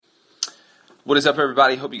What is up,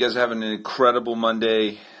 everybody? Hope you guys are having an incredible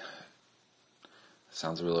Monday.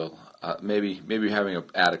 Sounds a little, maybe you're having an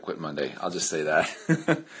adequate Monday. I'll just say that.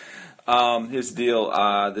 Here's the deal.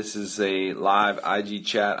 This is a live IG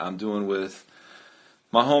chat I'm doing with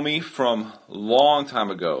my homie from long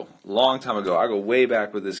time ago. I go way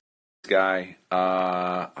back with this guy.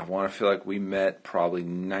 I want to feel like we met probably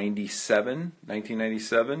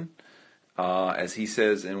 1997. As he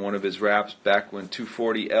says in one of his raps, back when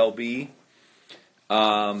 240 LB.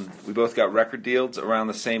 We both got record deals around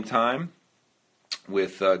the same time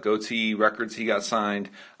with Goatee Records. He got signed.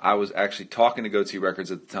 I was actually talking to Goatee Records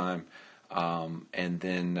at the time, and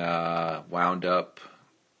then wound up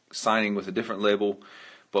signing with a different label.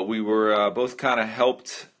 But we were both kind of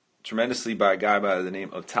helped tremendously by a guy by the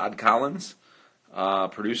name of Todd Collins,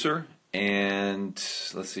 producer. And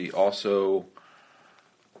let's see, also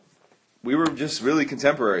we were just really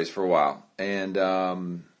contemporaries for a while. And,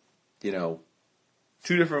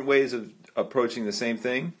 two different ways of approaching the same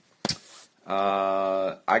thing.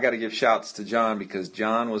 I got to give shouts to John because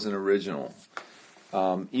John was an original.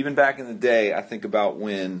 Even back in the day, I think about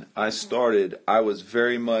when I started, I was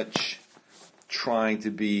very much trying to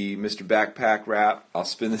be Mr. Backpack Rap. I'll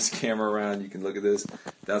spin this camera around. You can look at this.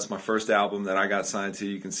 That's my first album that I got signed to.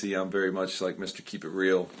 You can see I'm very much like Mr. Keep It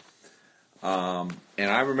Real. And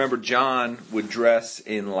I remember John would dress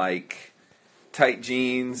in like tight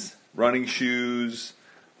jeans, running shoes,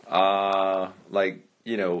 he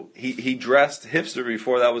dressed hipster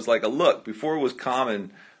before that was like a look. Before it was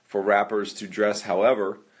common for rappers to dress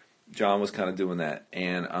however, John was kind of doing that.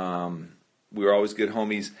 And we were always good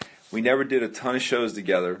homies. We never did a ton of shows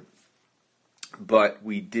together, but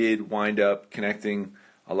we did wind up connecting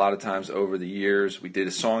a lot of times over the years. We did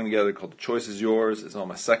a song together called The Choice Is Yours. It's on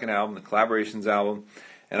my second album, the Collaborations album.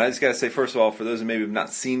 And I just got to say, first of all, for those who maybe have not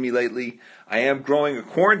seen me lately, I am growing a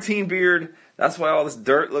quarantine beard. That's why all this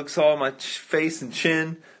dirt looks all on my face and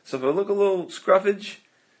chin. So if I look a little scruffage,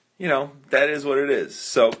 that is what it is.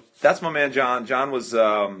 So that's my man John. John was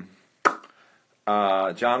in.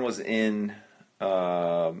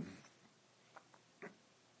 I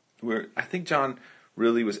think John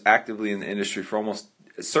really was actively in the industry for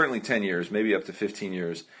certainly 10 years, maybe up to 15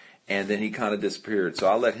 years. And then he kind of disappeared. So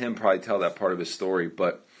I'll let him probably tell that part of his story.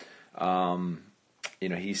 But,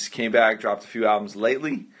 he came back, dropped a few albums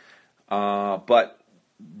lately. But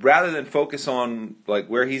rather than focus on like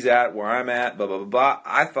where he's at, where I'm at, blah, blah, blah, blah,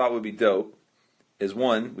 I thought would be dope is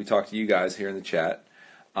one, we talk to you guys here in the chat.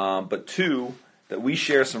 But two, that we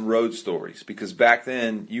share some road stories. Because back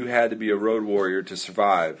then, you had to be a road warrior to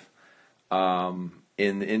survive in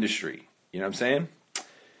the industry. You know what I'm saying?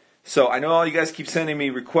 So I know all you guys keep sending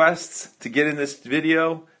me requests to get in this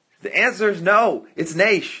video. The answer is no. It's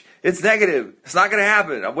niche. It's negative. It's not going to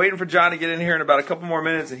happen. I'm waiting for John to get in here in about a couple more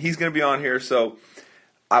minutes, and he's going to be on here. So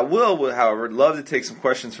I will, however, love to take some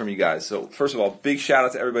questions from you guys. So first of all, big shout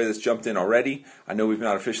out to everybody that's jumped in already. I know we've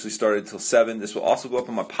not officially started until 7. This will also go up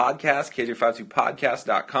on my podcast,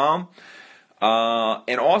 kj52podcast.com.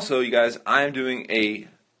 And also, you guys, I am doing a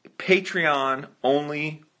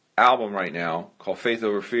Patreon-only album right now called Faith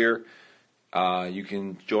Over Fear. You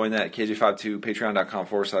can join that at KJ52,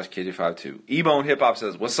 patreon.com/KJ52. E-Bone Hip Hop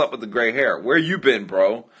says, what's up with the gray hair? Where you been,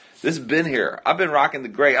 bro? This has been here. I've been rocking the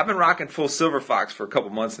gray. I've been rocking full Silver Fox for a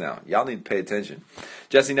couple months now. Y'all need to pay attention.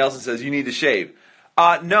 Jesse Nelson says, you need to shave.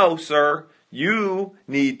 No, sir. You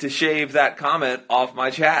need to shave that comment off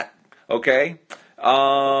my chat. Okay?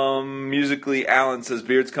 Musically, Alan says,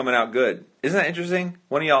 beard's coming out good. Isn't that interesting?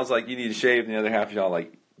 One of y'all's like, you need to shave, and the other half of y'all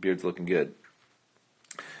like, beard's looking good.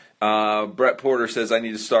 Brett Porter says, I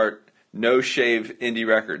need to start No Shave Indie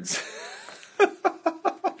Records.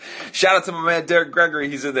 Shout out to my man Derek Gregory.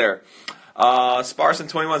 He's in there.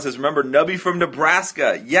 Sparson21 says, remember Nubby from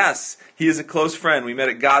Nebraska? Yes, he is a close friend. We met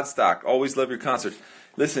at Godstock. Always love your concerts.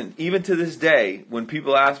 Listen, even to this day, when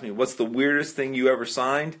people ask me, what's the weirdest thing you ever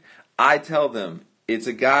signed? I tell them, it's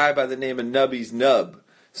a guy by the name of Nubby's Nub.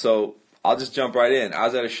 So I'll just jump right in. I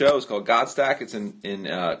was at a show. It's called Godstock. It's in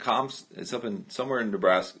Coms. It's up in somewhere in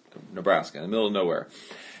Nebraska, in the middle of nowhere.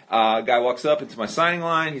 Guy walks up into my signing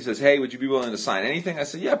line. He says, "Hey, would you be willing to sign anything?" I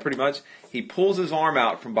said, "Yeah, pretty much." He pulls his arm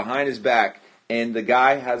out from behind his back, and the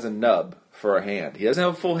guy has a nub for a hand. He doesn't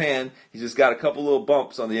have a full hand. He's just got a couple little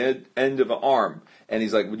bumps on the end of an arm. And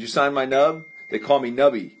he's like, "Would you sign my nub?" They call me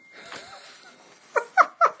Nubby.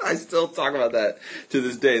 I still talk about that to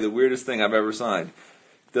this day. The weirdest thing I've ever signed.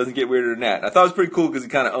 Doesn't get weirder than that. I thought it was pretty cool because he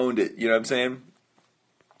kind of owned it. You know what I'm saying?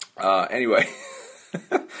 Anyway,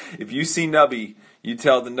 if you see Nubby, you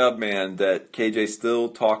tell the Nub Man that KJ still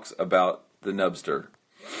talks about the Nubster.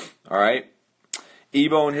 All right?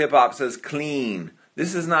 E-Bone Hip Hop says clean.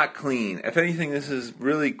 This is not clean. If anything, this is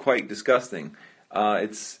really quite disgusting.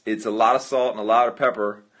 It's a lot of salt and a lot of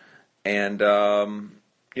pepper, and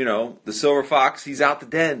you know, the silver fox, he's out the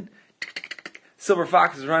den. Silver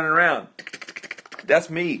fox is running around. That's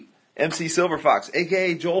me, MC Silver Fox,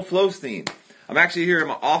 aka Joel Flowstein. I'm actually here in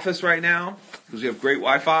my office right now because we have great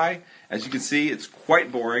Wi-Fi. As you can see, it's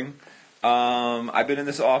quite boring. I've been in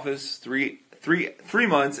this office three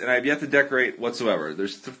months, and I've yet to decorate whatsoever.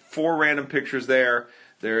 There's 4 random pictures there.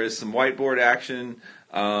 There is some whiteboard action.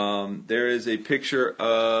 There is a picture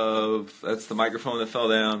of, that's the microphone that fell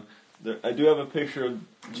down. I do have a picture of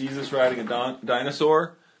Jesus riding a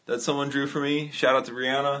dinosaur that someone drew for me. Shout out to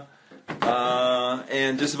Rihanna.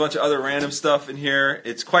 And just a bunch of other random stuff in here.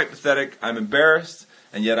 It's quite pathetic. I'm embarrassed,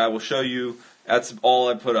 and yet I will show you. That's all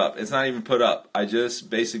I put up. It's not even put up. I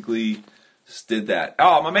just basically did that.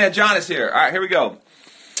 Oh, my man John is here. All right, here we go.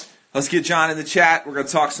 Let's get John in the chat. We're gonna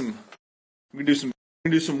talk some. We're gonna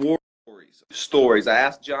do some war stories. I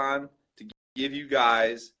asked John to give you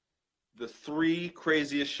guys the 3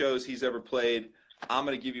 craziest shows he's ever played. I'm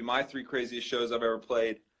gonna give you my 3 craziest shows I've ever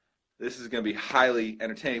played. This is gonna be highly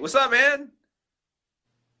entertaining. What's up, man?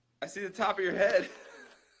 I see the top of your head.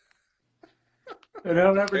 I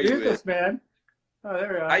don't ever do this, man. Oh,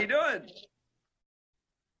 there we are. How you doing?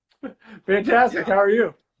 Fantastic. Yeah. How are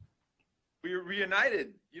you? We're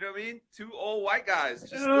reunited. You know what I mean? 2 old white guys.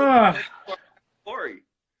 Just glory.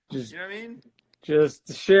 You know what I mean?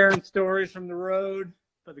 Just sharing stories from the road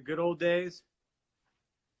for the good old days.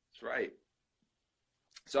 That's right.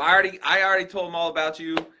 So I already told them all about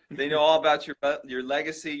you. They know all about your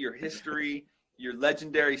legacy, your history, your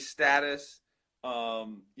legendary status.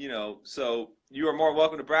 You know, so you are more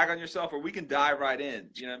welcome to brag on yourself, or we can dive right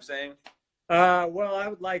in. You know what I'm saying? Well, I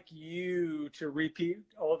would like you to repeat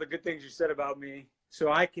all the good things you said about me,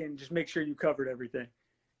 so I can just make sure you covered everything.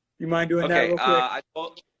 You mind doing that real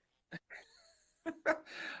quick?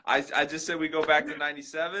 I just said we go back to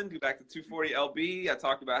 97, go back to 240 LB. I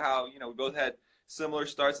talked about how, you know, we both had similar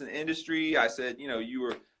starts in the industry. I said, you know, you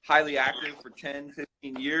were highly active for 10,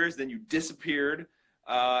 15 years, then you disappeared,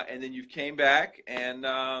 and then you came back, and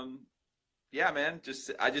yeah, man,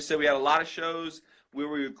 I just said we had a lot of shows where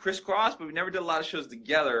we would crisscross, but we never did a lot of shows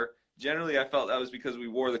together. Generally, I felt that was because we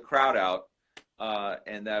wore the crowd out,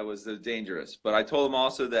 and that was dangerous. But I told them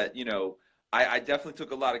also that, you know, I definitely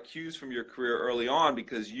took a lot of cues from your career early on,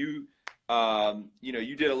 because you know,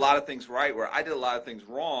 you did a lot of things right where I did a lot of things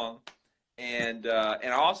wrong. And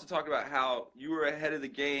I also talked about how you were ahead of the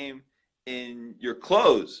game in your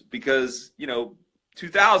clothes, because, you know,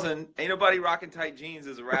 2000, ain't nobody rocking tight jeans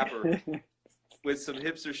as a rapper with some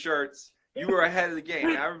hipster shirts. You were ahead of the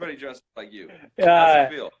game. Now everybody dressed like you. How's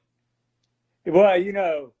it feel? Well, you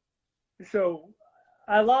know, so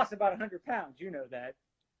I lost about 100 pounds. You know that.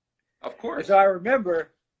 Of course. And so I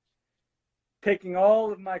remember taking all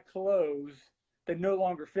of my clothes that no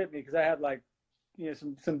longer fit me, because I had, like, you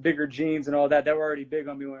know, some bigger jeans and all that were already big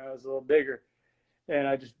on me when I was a little bigger. And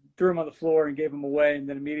I just threw them on the floor and gave them away. And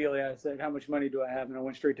then immediately I said, how much money do I have? And I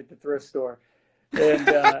went straight to the thrift store and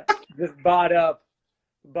just bought up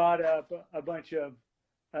a bunch of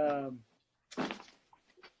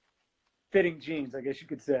fitting jeans, I guess you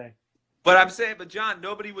could say. But John,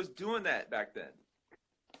 nobody was doing that back then.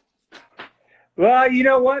 Well, you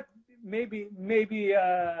know what? Maybe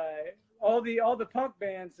all the punk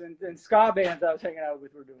bands and ska bands I was hanging out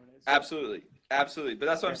with were doing it. So. Absolutely. But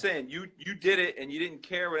that's what I'm saying. You did it, and you didn't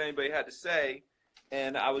care what anybody had to say,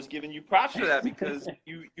 and I was giving you props for that, because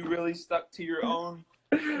you really stuck to your own,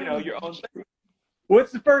 you know, your own thing.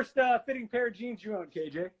 What's the first fitting pair of jeans you owned,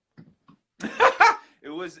 KJ? It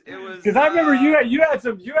was because I remember you had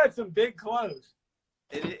some big clothes.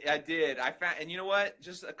 I did. I found, and you know what?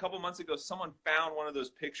 Just a couple months ago, someone found one of those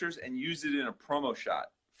pictures and used it in a promo shot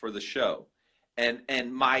for the show,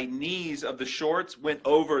 and my knees of the shorts went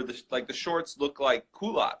over the shorts looked like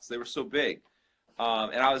culottes. They were so big,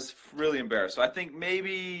 and I was really embarrassed. So I think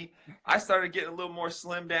maybe I started getting a little more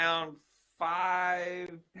slim down 8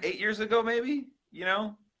 years ago, maybe. You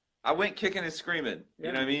know, I went kicking and screaming. Yeah,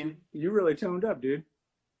 you know what I mean? You really toned up, dude.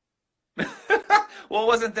 Well, it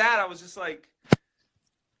wasn't that. I was just like,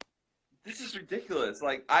 this is ridiculous.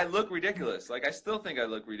 Like, I look ridiculous. Like, I still think I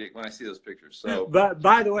look ridiculous when I see those pictures. So, but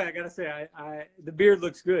by the way, I gotta say, the beard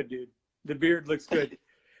looks good, dude. The beard looks good.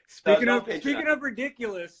 Speaking of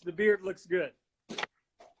ridiculous, the beard looks good.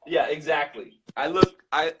 Yeah, exactly. I look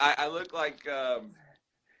like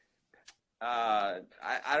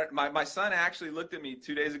my son actually looked at me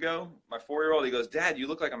 2 days ago. My 4-year-old, he goes, "Dad, you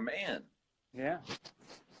look like a man." Yeah.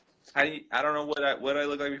 I don't know what I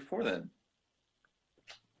looked like before then.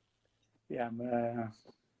 Yeah,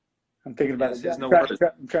 I'm thinking about Yes, it. his no words.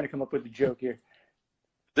 I'm trying to come up with a joke here.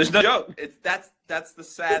 There's no joke. That's the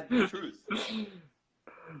sad truth.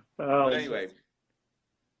 Oh, But anyway.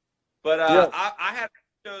 But yeah. I had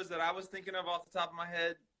shows that I was thinking of off the top of my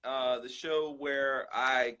head. The show where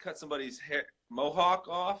I cut somebody's hair mohawk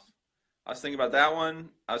off. I was thinking about that one.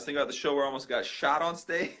 I was thinking about the show where I almost got shot on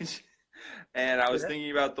stage. And I was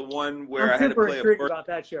thinking about the one where I had to play intrigued about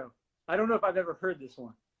that show. I don't know if I've ever heard this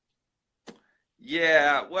one.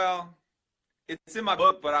 Yeah, well, it's in my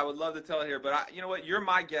book, but I would love to tell it here. But you know what? You're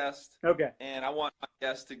my guest. Okay. And I want my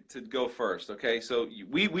guest to go first. Okay. So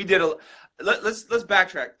we did let's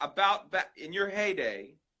backtrack about back in your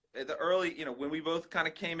heyday, at the early, when we both kind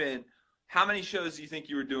of came in. How many shows do you think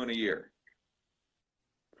you were doing a year?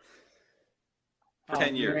 For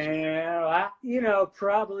 10 years. Man,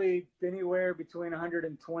 probably anywhere between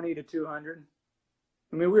 120 to 200.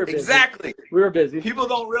 I mean, we were busy. Exactly. We were busy. People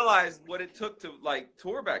don't realize what it took to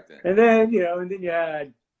tour back then. And then, you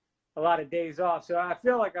had a lot of days off. So I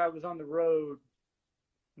feel like I was on the road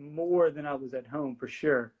more than I was at home for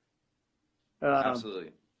sure.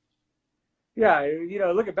 Absolutely. Yeah,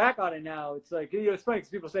 looking back on it now, it's like, it's funny because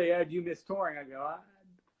people say, "Yeah, do you miss touring?" I go,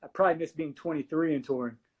 I probably miss being 23 and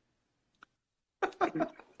touring.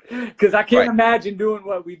 Because I can't imagine doing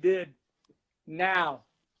what we did now.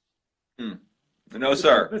 No,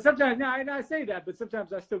 sir. But sometimes, I say that, but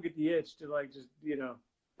sometimes I still get the itch to just,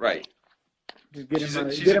 right. Just get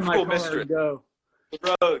she's in my cruel car mistress. and go.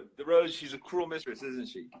 The road. She's a cruel mistress, isn't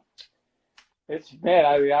she?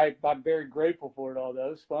 I'm very grateful for it all.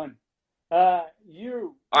 Though it's fun. All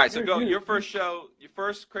right, so go. Your first show, your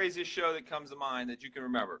first craziest show that comes to mind that you can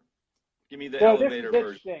remember. Give me the elevator this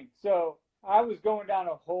version. Thing. So I was going down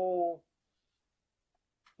a whole.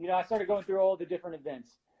 I started going through all the different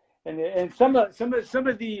events, and some of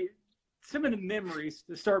the memories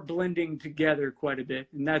start blending together quite a bit,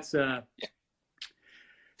 and that's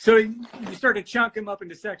So you started chunking them up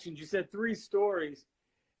into sections. You said 3 stories,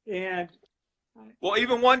 and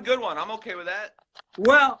even one good one. I'm okay with that.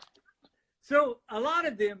 Well. So a lot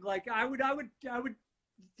of them, I would,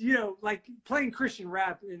 like playing Christian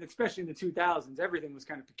rap, and especially in the 2000s, everything was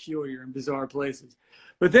kind of peculiar in bizarre places.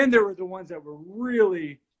 But then there were the ones that were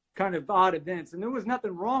really kind of odd events, and there was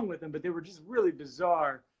nothing wrong with them, but they were just really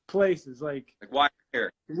bizarre places. Like why here?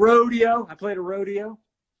 Rodeo. I played a rodeo.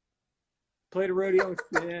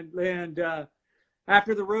 And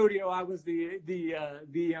after the rodeo, I was the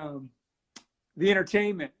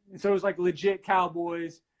entertainment, and so it was like legit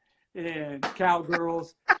cowboys and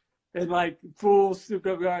cowgirls and fools.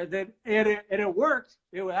 And it worked.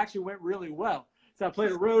 It actually went really well. So I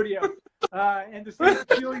played a rodeo, and the same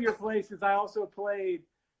peculiar places. I also played.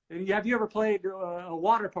 And have you ever played a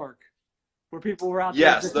water park where people were out there?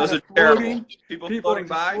 Yes, those are terrible. People floating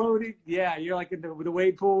by. Yeah, you're like in the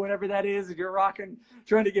wade pool, whatever that is, and you're rocking,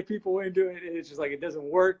 trying to get people into it. And it's just it doesn't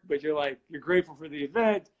work, but you're grateful for the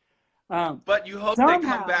event. But you hope they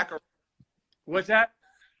come back around. What's that?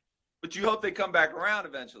 But you hope they come back around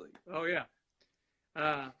eventually. Oh, yeah.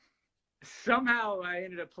 Somehow I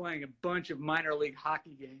ended up playing a bunch of minor league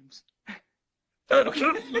hockey games. And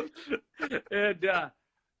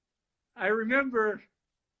I remember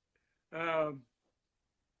I'm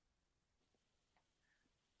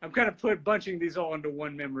kind of bunching these all into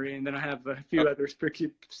one memory, and then I have a few other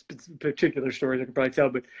particular stories I could probably tell.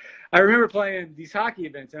 But I remember playing these hockey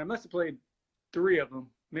events, and I must have played 3 of them,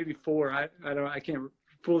 maybe 4. I can't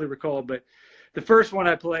fully recall, but the first one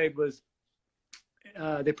I played was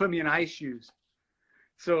they put me in ice shoes,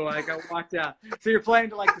 so I got walked out. So you're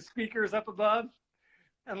playing to the speakers up above,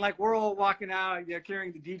 and we're all walking out,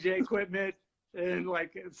 carrying the DJ equipment, and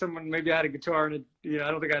someone maybe had a guitar and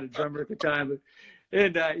I don't think I had a drummer at the time, but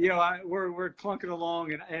we're clunking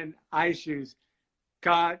along and ice shoes.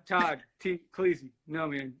 Todd Cleese, no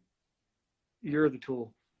man, you're the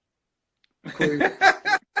tool.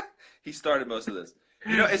 He started most of this.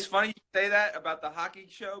 It's funny you say that about the hockey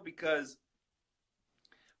show because,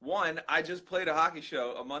 one, I just played a hockey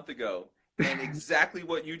show a month ago, and exactly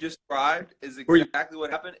what you described is exactly what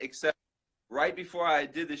happened, except right before I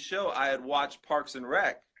did the show, I had watched Parks and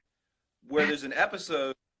Rec, where there's an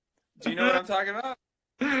episode. Do you know what I'm talking about?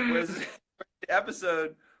 There's an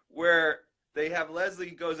episode where they have Leslie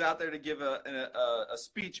goes out there to give a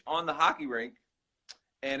speech on the hockey rink,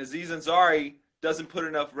 and Aziz Ansari doesn't put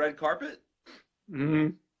enough red carpet. Mm-hmm.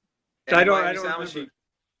 I don't remember.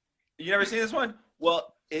 You never seen this one?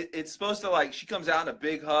 Well, it's supposed to she comes out in a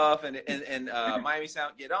big huff and Miami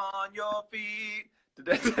Sound, get on your feet. And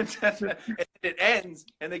it ends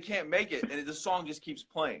and they can't make it, and the song just keeps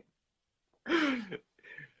playing.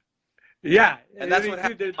 Yeah. And that's what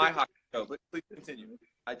happened to my hockey show, but please continue.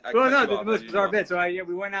 I Well, cut no, you the off as most you bizarre go. bit. So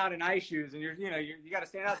we went out in ice shoes, and you got to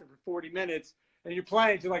stand out there for 40 minutes, and you're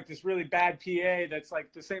playing to like this really bad PA that's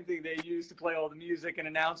like the same thing they use to play all the music and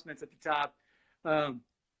announcements at the top,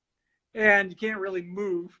 and you can't really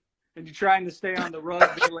move, and you're trying to stay on the rug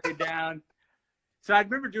they lay down. So I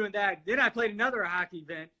remember doing that. Then I played another hockey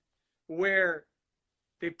event where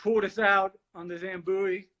they pulled us out on the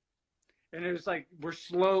Zambui, and it was like we're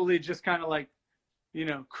slowly just kind of like,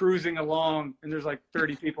 cruising along, and there's like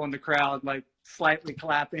 30 people in the crowd, like slightly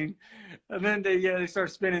clapping. And then they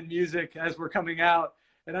start spinning music as we're coming out.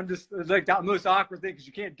 And I'm just, it's like the most awkward thing because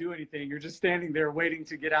you can't do anything. You're just standing there waiting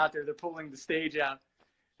to get out there. They're pulling the stage out.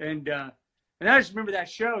 And I just remember that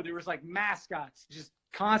show. There was like mascots just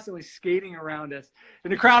constantly skating around us.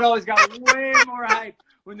 And the crowd always got way more hype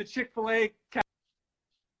when the Chick-fil-A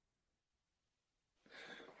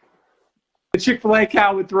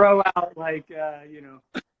cow would throw out like,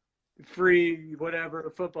 free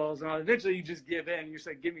whatever footballs and all. Eventually you just give in. You're just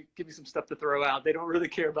like, give me some stuff to throw out. They don't really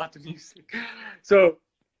care about the music. So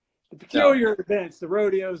the peculiar events, the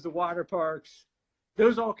rodeos, the water parks,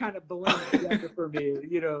 those all kind of blend together for me.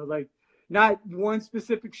 Like not one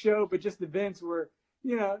specific show, but just events where,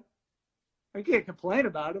 I can't complain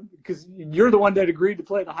about them because you're the one that agreed to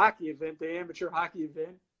play the hockey event, the amateur hockey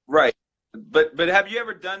event. Right. But have you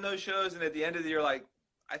ever done those shows and at the end of the year, like,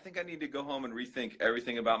 I think I need to go home and rethink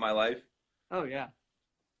everything about my life? Oh yeah.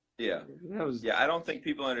 Yeah. That I don't think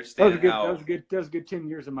people understand that was a good 10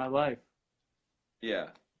 years of my life. Yeah.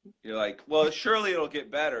 You're like, well, surely it'll get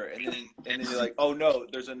better. And then you're like, oh no,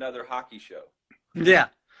 there's another hockey show. Yeah.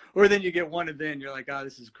 Or then you get one event, you're like, oh,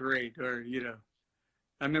 this is great. Or,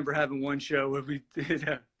 I remember having one show where we did,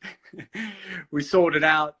 we sold it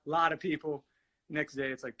out, a lot of people. Next day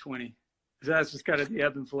it's like 20. So that's just kind of the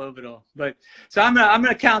ebb and flow of it all. But so I'm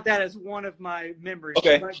gonna count that as one of my memories.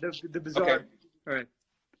 Okay. The bizarre. Okay.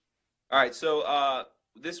 All right. So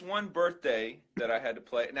this one birthday that I had to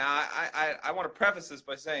play. Now I want to preface this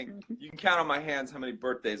by saying you can count on my hands how many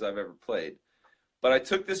birthdays I've ever played. But I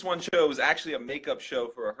took this one show. It was actually a makeup show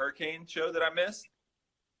for a hurricane show that I missed.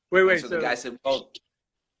 Wait. So the guy said, "Oh,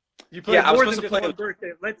 you played more than just one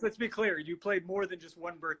birthday." Let's be clear. You played more than just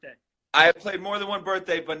one birthday. I have played more than one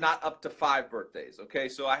birthday, but not up to 5 birthdays. Okay,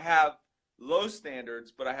 so I have low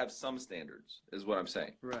standards, but I have some standards, is what I'm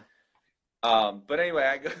saying. Right. But anyway,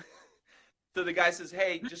 I go. So the guy says,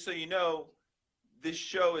 "Hey, just so you know, this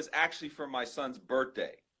show is actually for my son's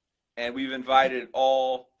birthday, and we've invited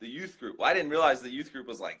all the youth group." Well, I didn't realize the youth group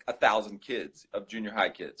was like 1,000 kids of junior high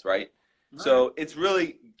kids, right? So it's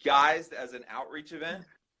really guised as an outreach event,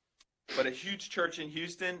 but a huge church in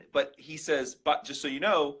Houston. But he says, "But just so you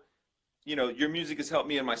know, your music has helped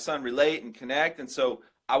me and my son relate and connect. And so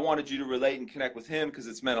I wanted you to relate and connect with him because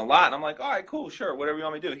it's meant a lot." And I'm like, all right, cool, sure, whatever you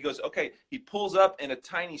want me to do. He goes, okay. He pulls up in a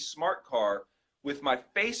tiny smart car with my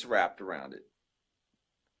face wrapped around it.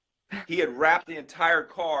 He had wrapped the entire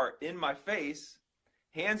car in my face,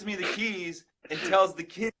 hands me the keys, and tells the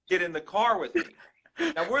kid to get in the car with me.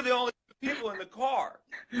 Now, we're the only people in the car,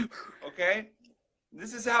 okay?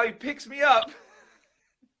 This is how he picks me up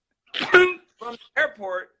from the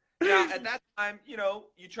airport. Now, at that time,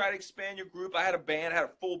 you try to expand your group. I had a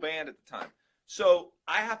full band at the time. So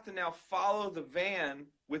I have to now follow the van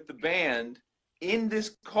with the band in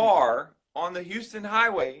this car on the Houston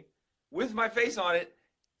highway with my face on it,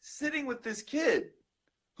 sitting with this kid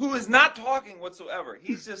who is not talking whatsoever.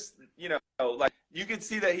 He's just, like you could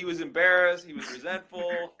see that he was embarrassed. He was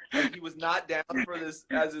resentful. Like he was not down for this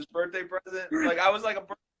as his birthday present. Like I was like a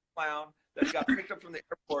birthday clown that got picked up from the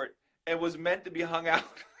airport and was meant to be hung out.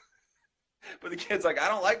 But the kid's like, I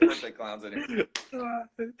don't like birthday clowns anymore.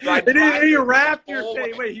 So you wrapped your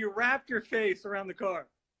face. Wait, you wrapped your face around the car.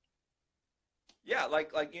 Yeah,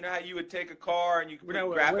 like how you would take a car and you could put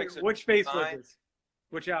graphics. Which face was this?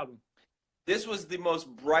 Which album? This was the most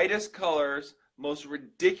brightest colors, most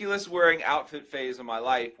ridiculous wearing outfit phase of my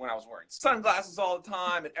life when I was wearing sunglasses all the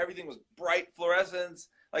time and everything was bright fluorescence.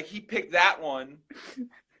 Like he picked that one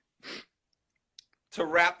to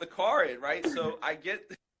wrap the car in, right? So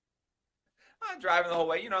I'm driving the whole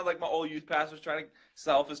way, like my old youth pastor's trying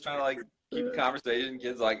to like keep the conversation.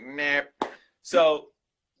 Kids like, nah. So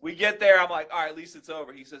we get there. I'm like, all right, at least it's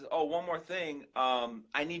over. He says, oh, one more thing.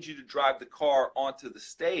 I need you to drive the car onto the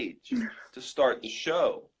stage to start the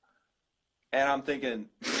show. And I'm thinking,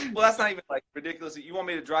 well, that's not even like ridiculous. You want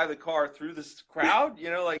me to drive the car through this crowd?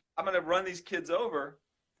 Like I'm going to run these kids over.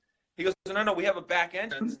 He goes, no, we have a back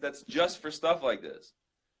entrance that's just for stuff like this.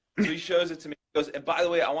 So he shows it to me. He goes, and by the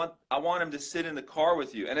way, I want him to sit in the car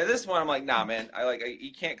with you. And at this point, I'm like, nah, man,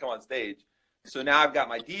 he can't come on stage. So now I've got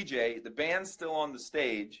my DJ. The band's still on the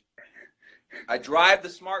stage. I drive the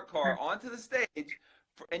smart car onto the stage,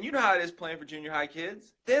 and you know how it is playing for junior high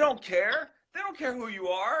kids. They don't care. They don't care who you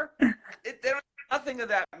are. Nothing of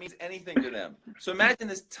that means anything to them. So imagine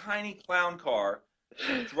this tiny clown car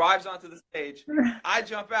drives onto the stage. I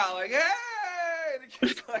jump out like, hey! And the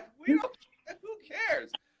kid's like, we don't care. Who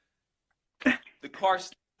cares? The car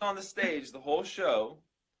stays on the stage the whole show.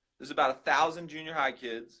 There's about 1,000 junior high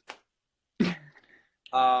kids.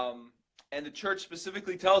 And the church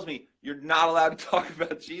specifically tells me, you're not allowed to talk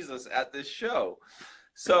about Jesus at this show.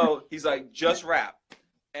 So he's like, just rap.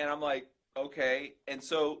 And I'm like, okay. And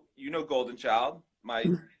so, Golden Child, my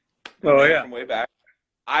man from way back.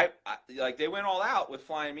 I like, they went all out with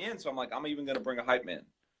flying me in. So I'm like, I'm even going to bring a hype man.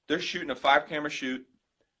 They're shooting a 5-camera shoot.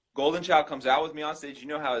 Golden Child comes out with me on stage. You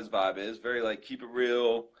know how his vibe is. Very like, keep it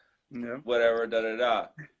real, whatever, da-da-da.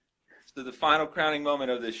 So the final crowning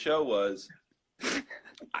moment of this show was,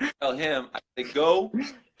 I tell him, I say, go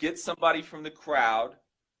get somebody from the crowd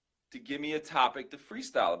to give me a topic to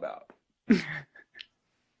freestyle about.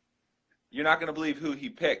 You're not going to believe who he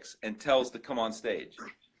picks and tells to come on stage.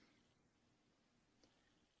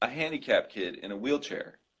 A handicapped kid in a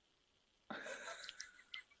wheelchair.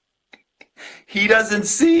 He doesn't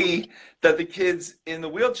see that the kid's in the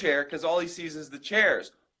wheelchair because all he sees is the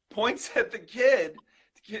chairs. Points at the kid,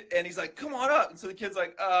 and he's like, come on up. And so the kid's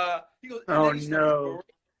like, he goes, and then he starts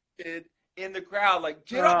kid in the crowd, like,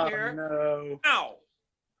 get up here. No. Ow.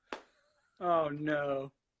 Oh,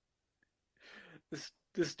 no. This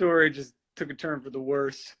story just took a turn for the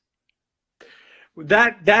worse.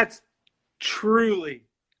 That's truly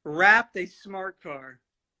wrapped a smart car.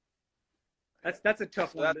 That's a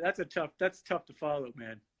tough one. That's tough to follow,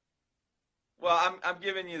 man. Well, I'm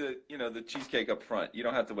giving you the cheesecake up front. You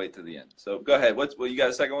don't have to wait to the end. So go ahead. You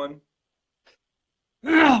got a second one?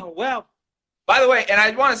 Oh, well. By the way, and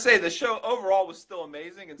I want to say the show overall was still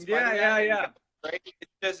amazing. In spite of that, yeah. Right?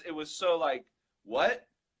 It was so like, what?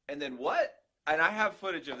 And then what? And I have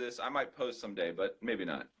footage of this. I might post someday, but maybe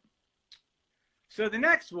not. So the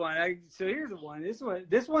next one, so here's the one.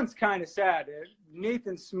 This one's kind of sad.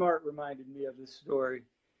 Nathan Smart reminded me of this story,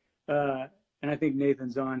 and I think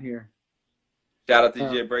Nathan's on here. Shout out to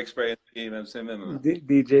DJ Break Spray MC.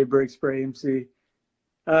 DJ Break Spray MC.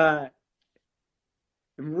 And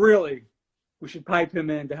really, we should pipe him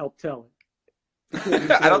in to help tell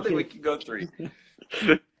it. I don't think we can go 3.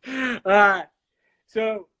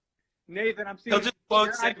 So Nathan, I'm seeing. He'll just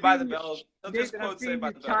quote Saved by the Bell. He'll just quote Saved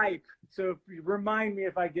by the Bell. Type. So remind me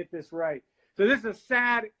if I get this right. So this is a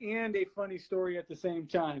sad and a funny story at the same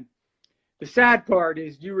time. The sad part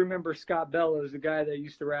is, you remember Scott Bellows, the guy that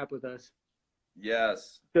used to rap with us?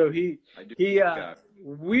 Yes. So we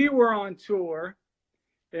were on tour,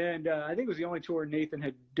 and I think it was the only tour Nathan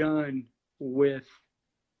had done with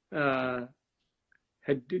me.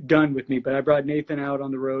 But I brought Nathan out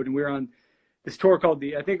on the road, and we were on this tour called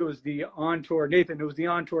I think it was the On Tour. Nathan, it was the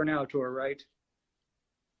On Tour Now tour, right?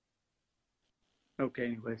 Okay,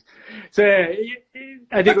 anyways. So I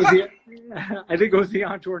think it was the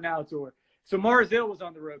On Tour Now tour. So Mars Hill was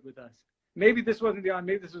on the road with us. Maybe this wasn't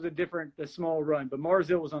maybe this was a small run, but Mars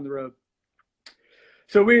Hill was on the road.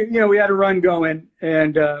 So we had a run going,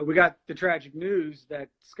 and we got the tragic news that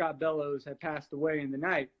Scott Bellows had passed away in the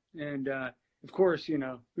night. And of course, he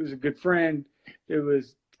was a good friend. It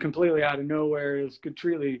was completely out of nowhere. It was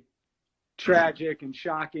truly tragic and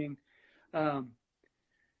shocking.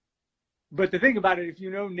 But the thing about it, if you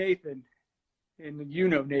know Nathan, and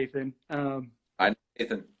Nathan. I know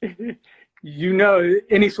Nathan.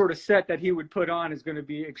 Any sort of set that he would put on is going to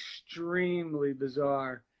be extremely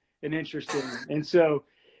bizarre and interesting. And so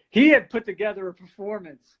he had put together a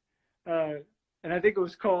performance, and I think it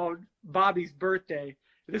was called Bobby's Birthday.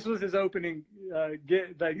 This was his opening,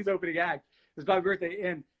 his opening act. It was Bobby's Birthday,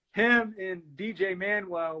 and him and DJ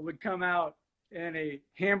Manuel would come out in a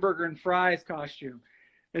hamburger and fries costume.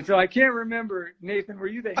 And so I can't remember, Nathan, were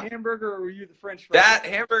you the hamburger or were you the French fries? That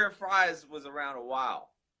hamburger and fries was around a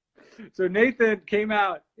while. So Nathan came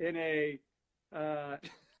out in he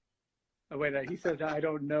says I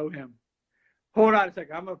don't know him. Hold on a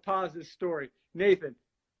second. I'm going to pause this story. Nathan,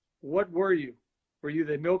 what were you? Were you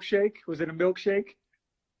the milkshake? Was it a milkshake?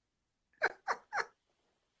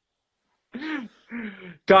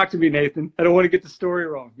 Talk to me, Nathan. I don't want to get the story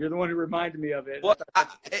wrong. You're the one who reminded me of it. Well,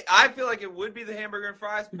 I feel like it would be the hamburger and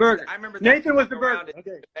fries. Burger. I remember Nathan was the burger.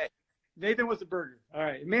 Okay. Nathan was the burger. All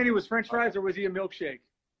right. Manny was French fries, or was he a milkshake?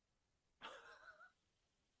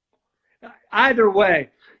 Either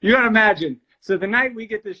way, you got to imagine. So the night we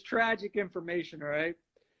get this tragic information, all right?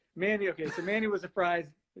 Manny was the fries.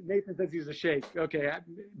 Nathan says he's a shake. Okay,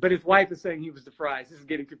 but his wife is saying he was the fries. This is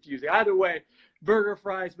getting confusing. Either way, burger,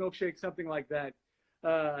 fries, milkshake, something like that.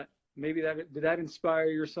 Maybe did that inspire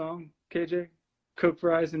your song, KJ? Coke,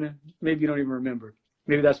 fries, and maybe you don't even remember.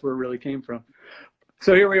 Maybe that's where it really came from.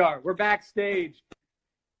 So here we are. We're backstage.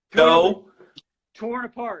 Torn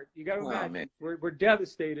apart. You got to imagine. We're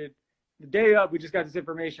devastated. The day up, we just got this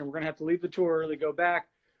information. We're going to have to leave the tour early, go back.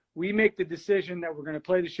 We make the decision that we're going to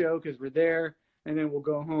play the show because we're there, and then we'll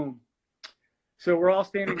go home. So we're all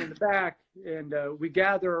standing in the back, and we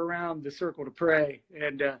gather around the circle to pray.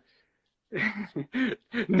 And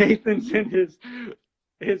Nathan's in his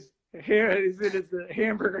hair, he's in his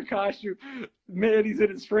hamburger costume. Manny's in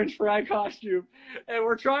his French fry costume, and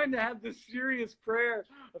we're trying to have this serious prayer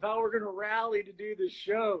of how we're going to rally to do this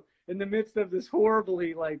show in the midst of this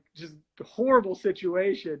just horrible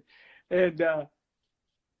situation. And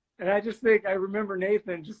I just think I remember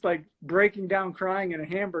Nathan just like breaking down crying in a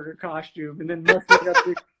hamburger costume and then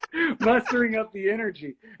mustering up the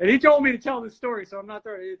energy. And he told me to tell this story, so I'm not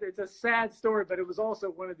there. It's a sad story, but it was also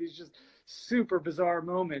one of these just super bizarre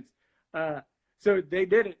moments. So they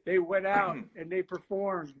did it. They went out and they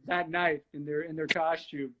performed that night in their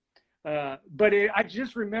costume. But I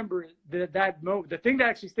just remember that moment. The thing that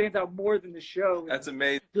actually stands out more than the show. That's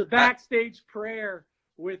amazing. The backstage prayer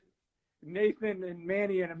with Nathan and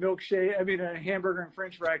Manny in a a hamburger and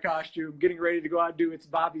French fry costume, getting ready to go out and do It's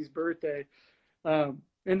Bobby's Birthday,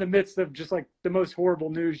 in the midst of just like the most horrible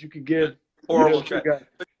news you could give. Horrible.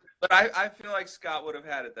 But I feel like Scott would have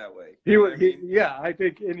had it that way. He would. I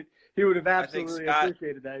think he would have absolutely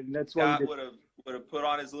appreciated that, and that's why Scott would have put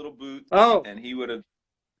on his little boots. And he would have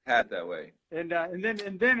had it that way. And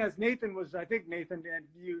then as Nathan was, I think Nathan and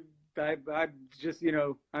you, I just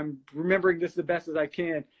I'm remembering this the best as I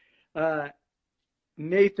can.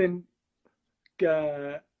 Nathan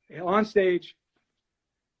on stage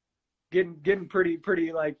getting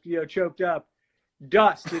pretty like choked up.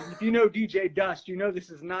 Dust. And if you know DJ Dust, you know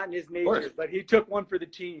this is not in his nature, but he took one for the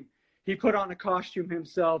team. He put on a costume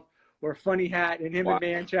himself or a funny hat, and him and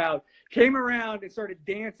Manchow came around and started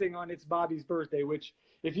dancing on It's Bobby's Birthday, which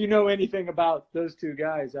if you know anything about those two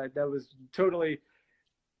guys, that was totally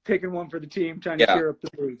taking one for the team, trying to cheer up the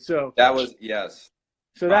mood. So that was yes.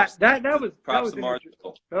 So that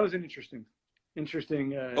was an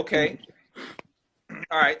interesting. Okay.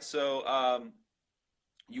 All right. So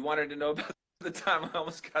you wanted to know about the time I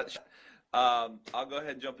almost got shot. I'll go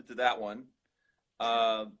ahead and jump into that one.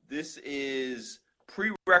 This is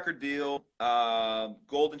pre-record deal,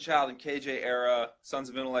 Golden Child and KJ era, Sons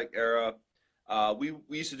of Intellect era. We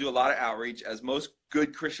used to do a lot of outreach, as most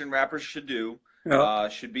good Christian rappers should do.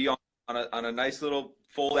 Should be on a nice little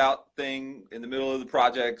fold-out thing in the middle of the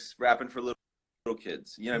projects, rapping for little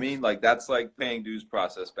kids. You know what I mean? Like that's like paying dues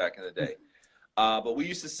process back in the day. But we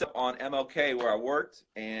used to sit on MLK where I worked,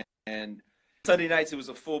 and Sunday nights it was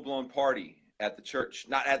a full-blown party at the church,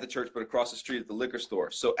 not at the church, but across the street at the liquor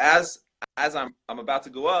store. So as I'm about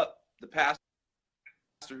to go up, the pastor,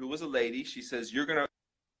 who was a lady, she says, "You're gonna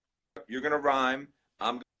rhyme.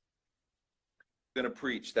 I'm gonna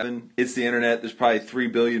preach." It's the internet. There's probably 3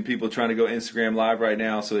 billion people trying to go Instagram Live right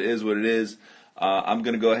now, so it is what it is. I'm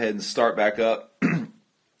gonna go ahead and start back up.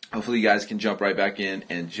 Hopefully, you guys can jump right back in,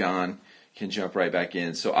 and John can jump right back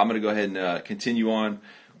in. So I'm gonna go ahead and continue on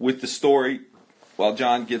with the story while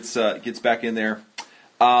John gets back in there.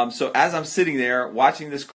 So as I'm sitting there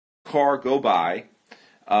watching this car go by,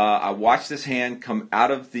 I watch this hand come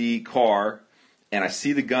out of the car, and I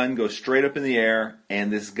see the gun go straight up in the air,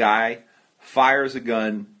 and this guy fires a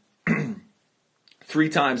gun 3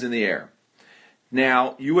 times in the air.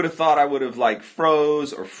 Now, you would have thought I would have like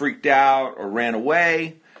froze or freaked out or ran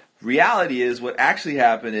away. Reality is, what actually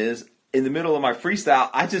happened is, in the middle of my freestyle,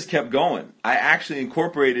 I just kept going. I actually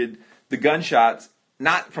incorporated the gunshots,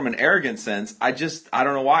 not from an arrogant sense. I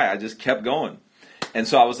don't know why. I just kept going. And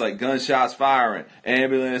so I was like, gunshots firing,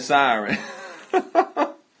 ambulance siren.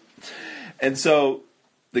 And so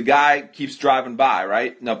the guy keeps driving by,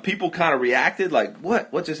 right? Now, people kind of reacted like,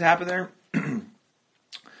 what just happened there?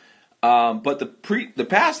 But the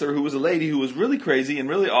pastor, who was a lady who was really crazy and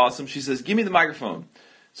really awesome, she says, "Give me the microphone."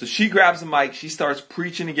 So she grabs the mic, she starts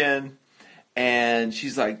preaching again, and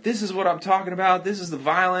she's like, "This is what I'm talking about. This is the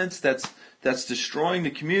violence that's destroying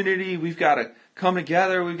the community. We've got to come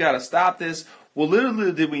together. We've got to stop this." Well,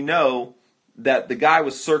 little did we know that the guy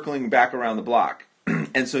was circling back around the block.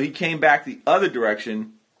 And so he came back the other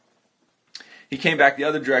direction.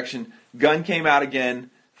 Gun came out again.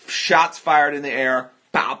 Shots fired in the air.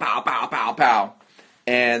 Pow, pow, pow, pow, pow.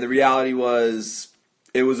 And the reality was,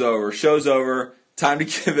 it was over. Show's over. Time to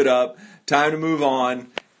give it up. Time to move on.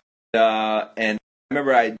 And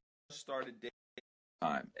remember I started dating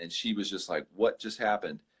time, and she was just like, "What just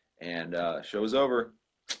happened?" And show was over.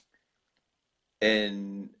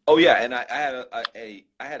 And oh yeah, and I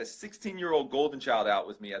had a 16-year-old golden child out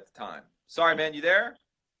with me at the time. Sorry, man, you there?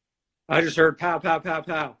 I just heard pow, pow, pow,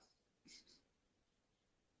 pow.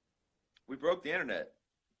 We broke the internet.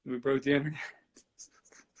 We broke the internet.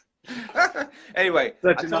 Anyway,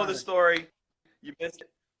 Such I an told honor. the story. You missed it.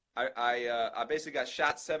 I basically got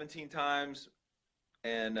shot 17 times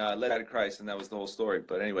and led to Christ, and that was the whole story.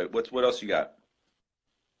 But anyway, what else you got?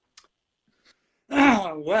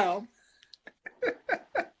 Well,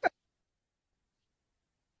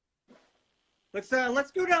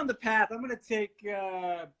 let's go down the path. I'm going to take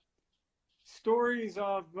stories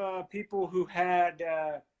of people who had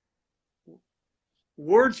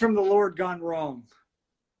words from the Lord gone wrong.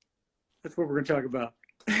 That's what we're going to talk about.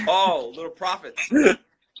 Oh, little prophets.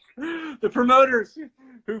 The promoters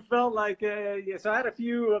who felt like, yes, I had a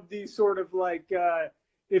few of these sort of like,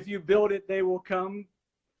 if you build it, they will come,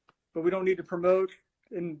 but we don't need to promote,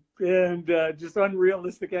 and just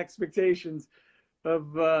unrealistic expectations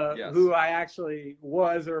of Yes. who I actually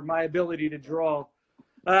was or my ability to draw.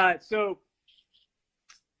 So,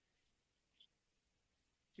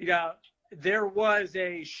 you know, there was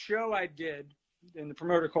a show I did, and the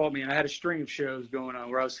promoter called me, and I had a string of shows going on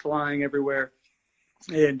where I was flying everywhere,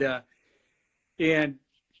 and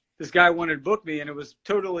this guy wanted to book me, and it was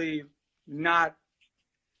totally not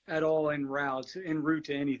at all en route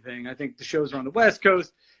to anything. I think the shows were on the West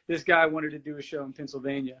Coast. This guy wanted to do a show in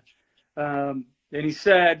Pennsylvania, and he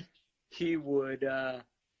said he would.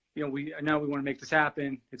 We want to make this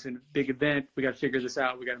happen. It's a big event. We got to figure this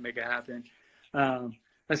out. We got to make it happen.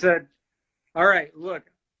 I said, all right, look,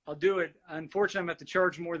 I'll do it. Unfortunately, I'm going to have to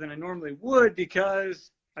charge more than I normally would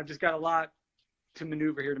because I've just got a lot to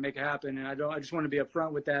maneuver here to make it happen. And I just want to be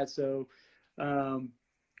upfront with that. So,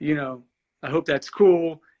 I hope that's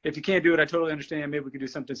cool. If you can't do it, I totally understand. Maybe we could do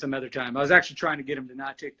something some other time. I was actually trying to get him to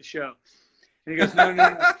not take the show. And he goes, no, I'm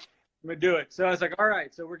going to do it. So I was like, all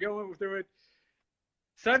right. So we're going through it.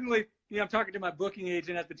 Suddenly, I'm talking to my booking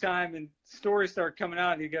agent at the time, and stories start coming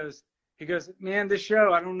out. And he goes, man, this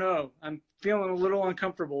show, I don't know. I'm feeling a little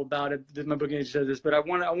uncomfortable about it. My booking agent said this, but I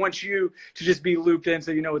want you to just be looped in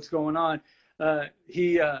so you know what's going on.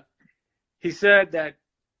 He said that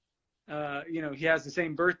he has the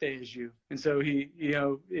same birthday as you, and so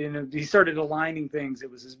he started aligning things.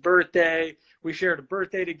 It was his birthday. We shared a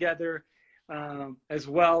birthday together, as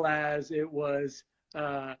well as it was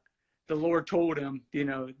the Lord told him,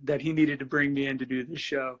 that he needed to bring me in to do this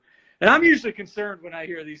show. And I'm usually concerned when I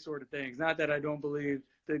hear these sort of things. Not that I don't believe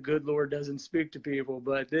the good Lord doesn't speak to people,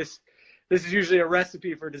 but this is usually a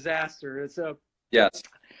recipe for disaster. And so, yes,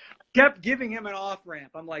 kept giving him an off ramp.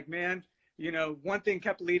 I'm like, man, one thing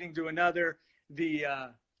kept leading to another. It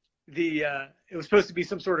was supposed to be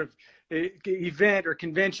some sort of event or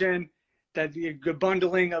convention, that the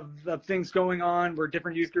bundling of things going on where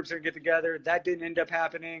different youth groups are going to get together. That didn't end up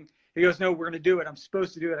happening. He goes, no, we're going to do it. I'm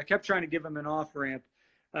supposed to do it. I kept trying to give him an off ramp.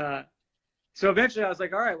 So eventually I was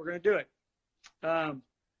like, all right, we're going to do it.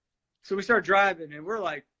 So we start driving, and we're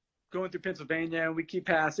like going through Pennsylvania, and we keep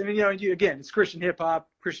passing. And, again, it's Christian hip hop,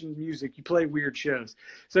 Christian music. You play weird shows.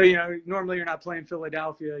 So, normally you're not playing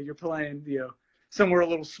Philadelphia. You're playing, somewhere a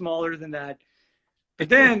little smaller than that. But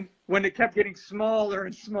then when it kept getting smaller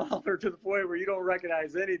and smaller to the point where you don't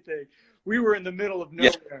recognize anything, we were in the middle of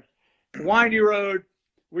nowhere. Yeah. Windy road.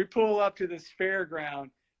 We pull up to this fairground,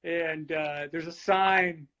 and there's a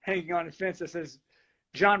sign hanging on a fence that says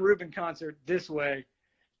John Reuben concert this way.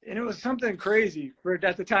 And it was something crazy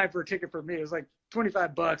at the time for a ticket for me. It was like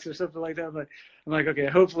 $25 or something like that. I'm like, okay,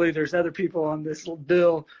 hopefully there's other people on this little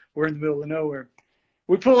bill. We're in the middle of nowhere.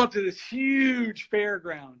 We pull up to this huge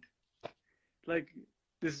fairground. Like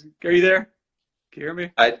this, are you there? Can you hear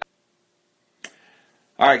me? All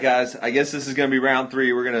right, guys. I guess this is going to be round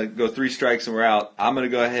 3. We're going to go 3 strikes and we're out. I'm going to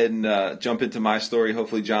go ahead and jump into my story.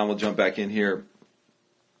 Hopefully, John will jump back in here,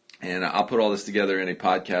 and I'll put all this together in a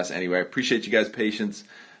podcast. Anyway, I appreciate you guys' patience.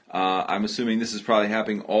 I'm assuming this is probably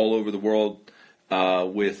happening all over the world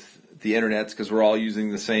with the internet because we're all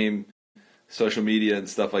using the same social media and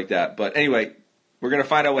stuff like that. But anyway, we're going to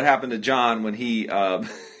find out what happened to John when he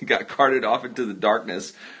got carted off into the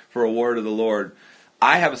darkness for a word of the Lord.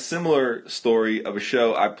 I have a similar story of a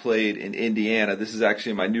show I played in Indiana. This is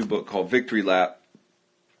actually in my new book called Victory Lap.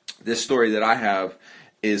 This story that I have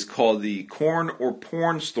is called the Corn or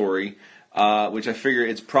Porn story, which I figure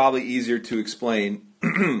it's probably easier to explain.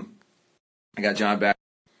 I got John back.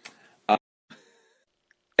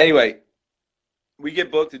 Anyway, we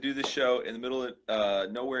get booked to do this show in the middle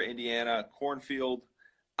of nowhere, Indiana, cornfield.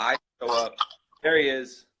 I show up. There he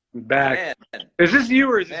is. Back. Man, Is this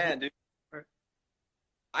you or is this man, dude.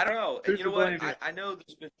 I don't know. Who's You know to what? blame I know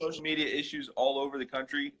there's been social media issues all over the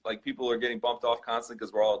country. Like people are getting bumped off constantly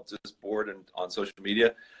because we're all just bored and on social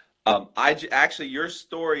media. Actually, your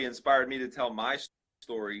story inspired me to tell my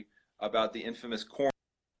story about the infamous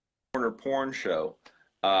corner porn show,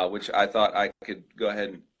 which I thought I could go ahead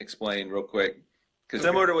and explain real quick. Because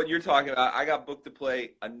similar to what you're talking about, I got booked to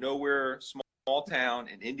play a nowhere small town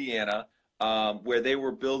in Indiana where they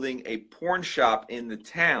were building a porn shop in the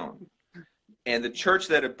town. And the church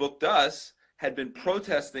that had booked us had been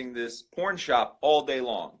protesting this porn shop all day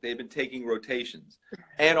long. They'd been taking rotations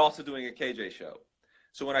and also doing a KJ show.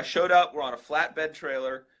 So when I showed up, we're on a flatbed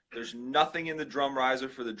trailer. There's nothing in the drum riser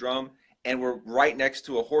for the drum. And we're right next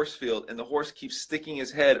to a horse field. And the horse keeps sticking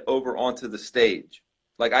his head over onto the stage.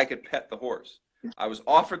 Like I could pet the horse. I was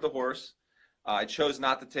offered the horse. I chose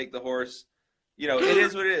not to take the horse. You know, it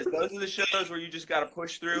is what it is. Those are the shows where you just got to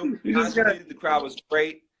push through. Honestly, the crowd was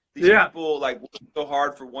great. These people like worked so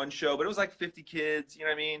hard for one show, but it was like 50 kids. You know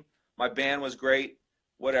what I mean? My band was great.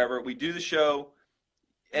 Whatever. We do the show,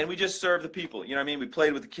 and we just serve the people. You know what I mean? We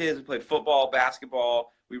played with the kids. We played football,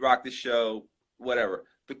 basketball. We rocked the show. Whatever.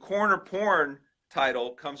 The corner porn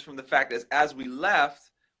title comes from the fact that as we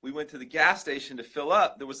left, we went to the gas station to fill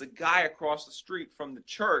up. There was a guy across the street from the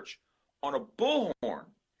church on a bullhorn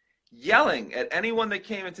yelling at anyone that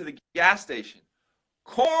came into the gas station.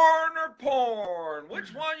 Corner porn.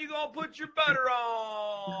 Which one you gonna put your butter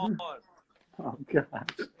on? Oh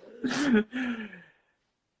God,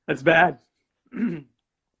 that's bad.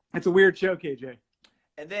 It's a weird show, KJ.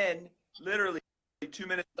 And then, literally 2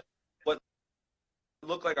 minutes later, what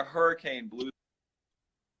looked like a hurricane blew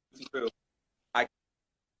through. I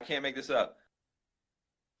can't make this up.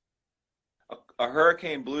 A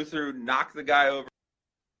hurricane blew through, knocked the guy over,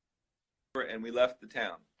 and we left the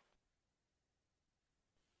town.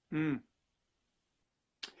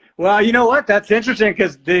 Well, you know what? That's interesting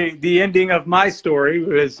because the ending of my story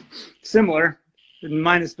was similar,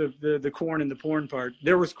 minus the corn and the porn part.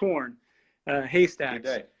 There was corn, haystacks.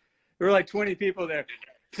 There were like 20 people there.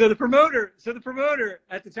 So the promoter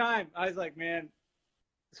at the time, I was like, man.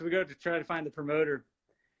 So we go to try to find the promoter,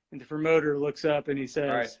 and the promoter looks up and he says,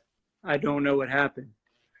 right. "I don't know what happened.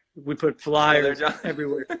 We put flyers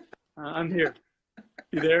everywhere. I'm here.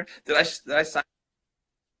 You there? Did I sign?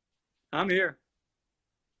 I'm here.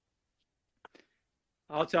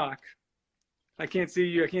 I'll talk. I can't see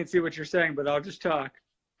you. I can't see what you're saying, but I'll just talk."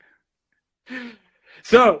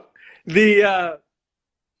 So the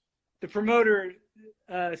promoter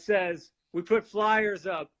says, "We put flyers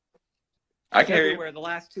up everywhere the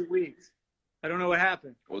last 2 weeks. I don't know what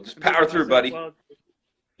happened." Well, just power through, buddy. Well,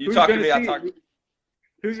 you talk to me, I'll talk.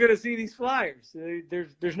 Who's going to see these flyers?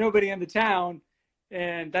 There's nobody in the town,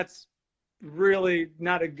 and that's really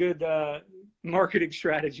not a good marketing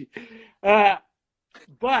strategy.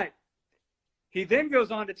 But he then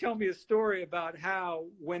goes on to tell me a story about how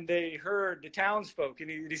when they heard the townsfolk, and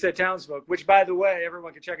he said townsfolk, which, by the way,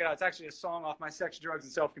 everyone can check it out. It's actually a song off my Sex, Drugs,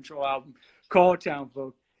 and Self-Control album called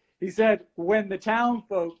Townfolk. He said when the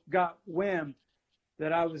townfolk got wind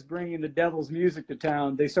that I was bringing the devil's music to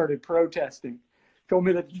town, they started protesting. Told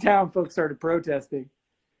me that the townfolk started protesting.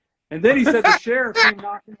 And then he said the sheriff came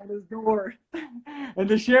knocking on his door. And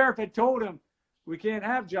the sheriff had told him, "We can't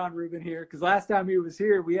have John Reuben here because last time he was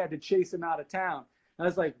here, we had to chase him out of town." And I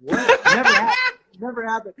was like, what? Never happened. Never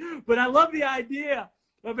happened. But I love the idea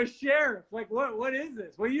of a sheriff. Like, what is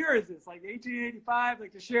this? What year is this? Like 1885?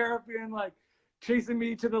 Like the sheriff being like chasing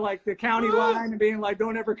me to the county line and being like,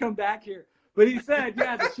 "Don't ever come back here." But he said,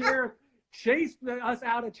 yeah, the sheriff chased us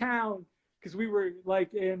out of town because we were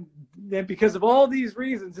like, and because of all these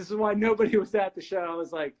reasons, this is why nobody was at the show. I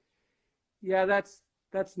was like, yeah, that's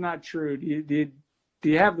not true. Do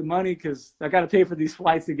you have the money? Because I got to pay for these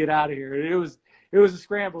flights to get out of here. It was a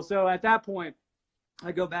scramble. So at that point,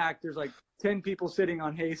 I go back. There's like 10 people sitting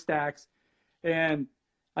on haystacks, and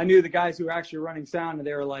I knew the guys who were actually running sound, and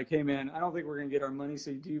they were like, "Hey man, I don't think we're gonna get our money.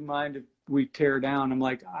 So do you mind if we tear down?" I'm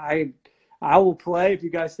like, I will play if you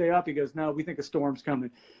guys stay up. He goes, "No, we think a storm's coming."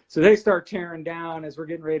 So they start tearing down as we're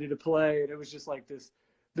getting ready to play, and it was just like this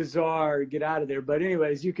bizarre get out of there. But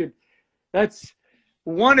anyways, that's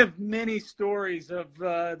one of many stories of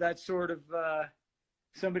that sort of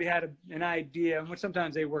somebody had an idea, which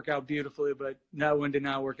sometimes they work out beautifully, but that one did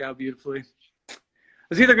not work out beautifully. I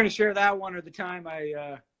was either going to share that one or the time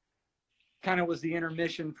I kind of was the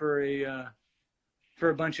intermission for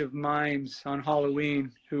a bunch of mimes on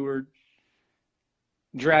Halloween who were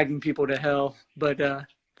dragging people to hell, but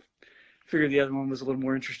figured the other one was a little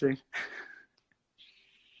more interesting.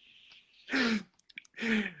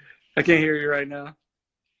 I I can't hear you right now.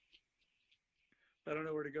 I don't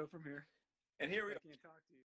know where to go from here. And here we I can't talk to you.